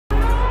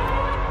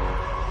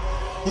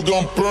We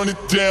gon' burn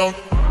it down.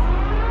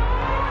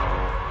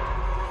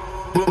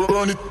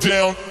 Burn it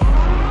down.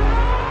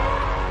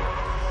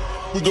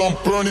 We gon'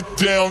 burn it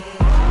down.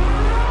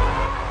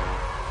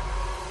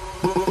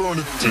 Burn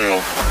it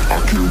down. I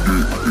killed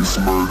it, it's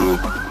murder.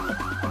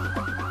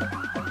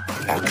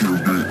 I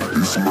killed it,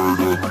 it's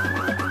murder.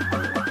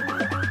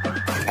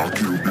 I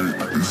killed it,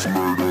 it's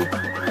murder.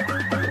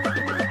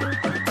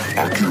 I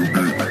killed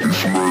it,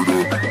 it's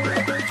murder.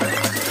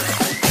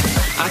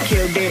 I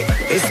killed it,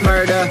 it's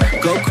murder,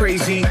 go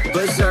crazy,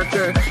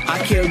 berserker. I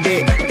killed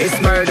it, it's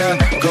murder,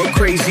 go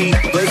crazy,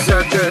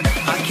 berserker.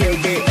 I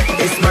killed it,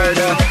 it's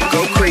murder,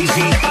 go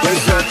crazy,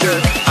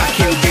 berserker. I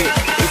killed it,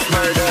 it's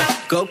murder,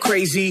 go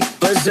crazy,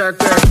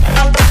 berserker.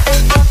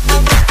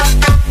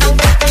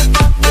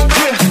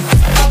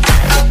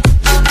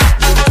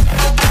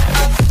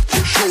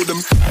 Show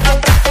them.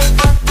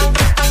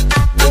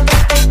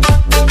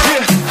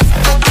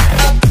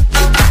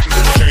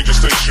 Change the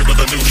station with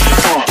a new shit.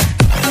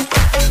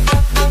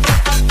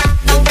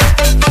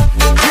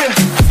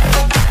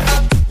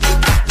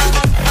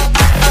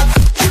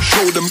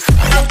 Show them.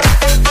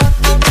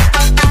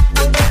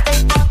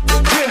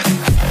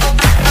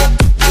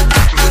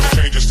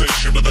 Change the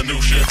station with a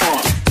new shit.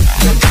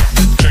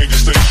 Change the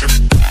station.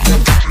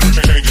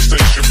 Change the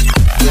station.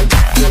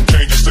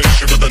 Change the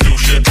station with a new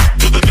shit.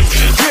 With a new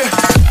shit.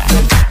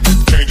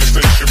 Change the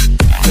station.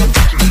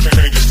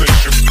 Change the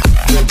station.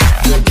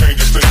 Change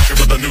the station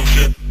with a new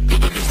shit.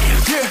 With a new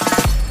shit.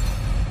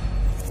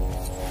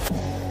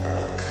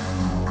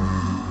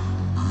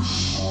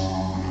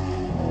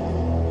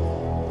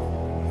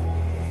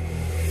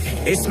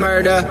 It's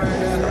murder.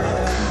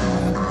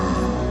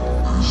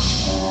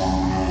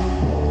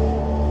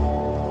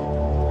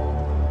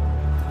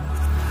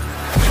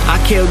 I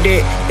killed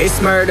it,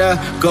 it's murder,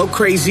 go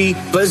crazy,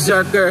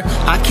 berserker.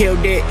 I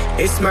killed it,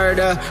 it's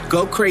murder,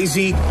 go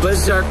crazy,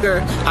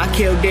 berserker. I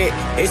killed it,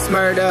 it's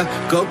murder,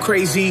 go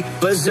crazy,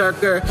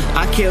 berserker.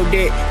 I killed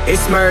it,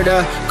 it's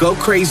murder, go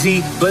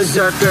crazy,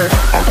 berserker.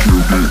 I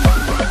killed it.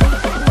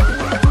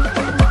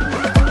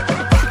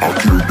 I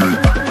killed it.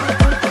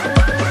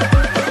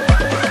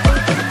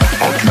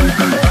 I killed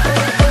it.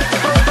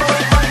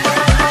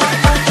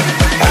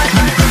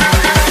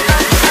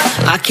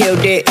 I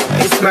killed it,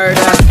 it's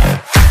murder.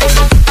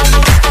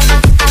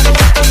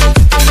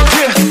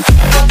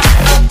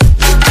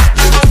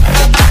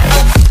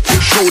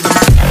 Show them.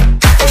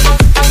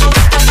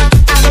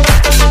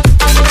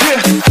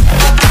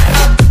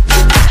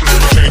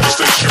 Change the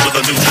station with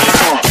a new shit.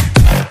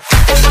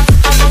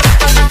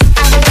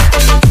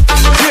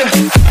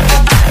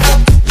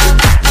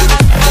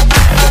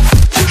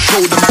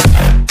 Show them.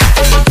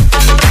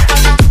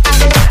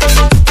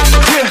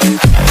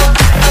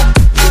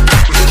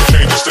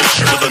 Change the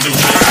station with a new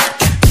shit.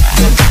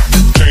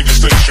 Change the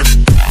station.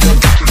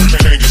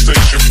 Change the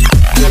station.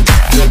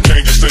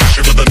 Change the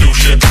station with a new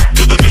shit.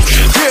 With a new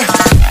shit.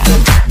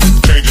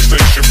 Change the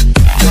station.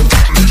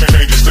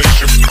 Change the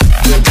station.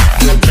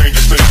 Change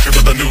the station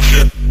with a new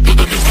shit. With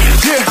a new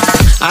shit.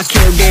 I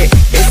killed it,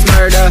 it's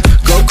murder,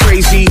 go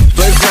crazy,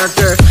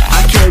 berserker.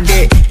 I killed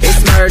it,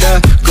 it's murder,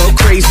 go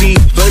crazy,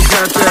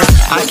 berserker.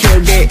 I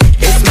killed it,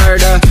 it's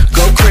murder,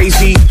 go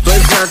crazy,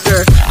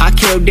 berserker. I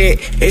killed it,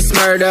 it's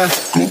murder.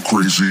 Go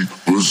crazy,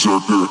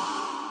 berserker.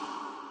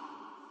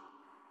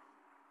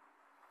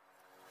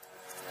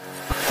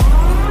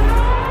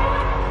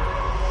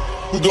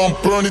 We gon'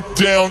 burn it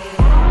down.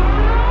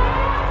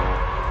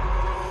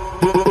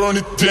 Burn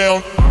it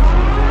down.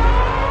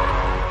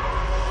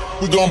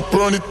 We gon'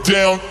 burn it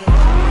down.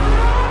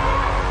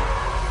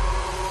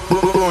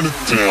 Burn it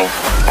down.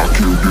 I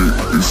killed it,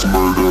 it's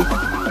murder.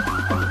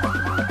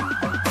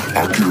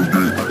 I killed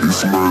it,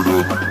 it's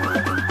murder.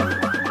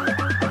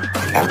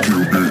 I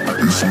killed it,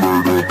 it's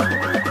murder.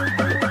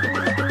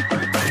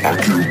 I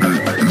killed it,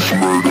 it's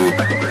murder.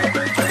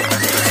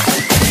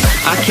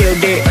 I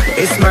killed it,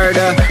 it's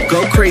murder, go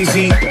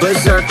crazy,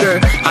 berserker.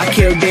 I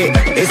killed it,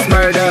 it's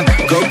murder,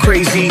 go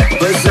crazy,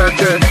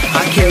 berserker.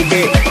 I killed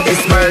it,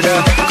 it's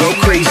murder, go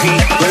crazy,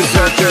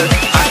 berserker.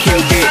 I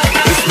killed it,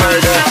 it's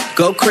murder,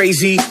 go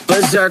crazy,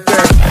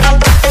 berserker.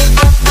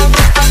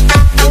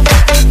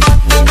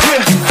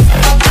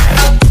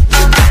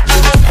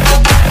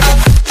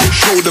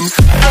 Show them.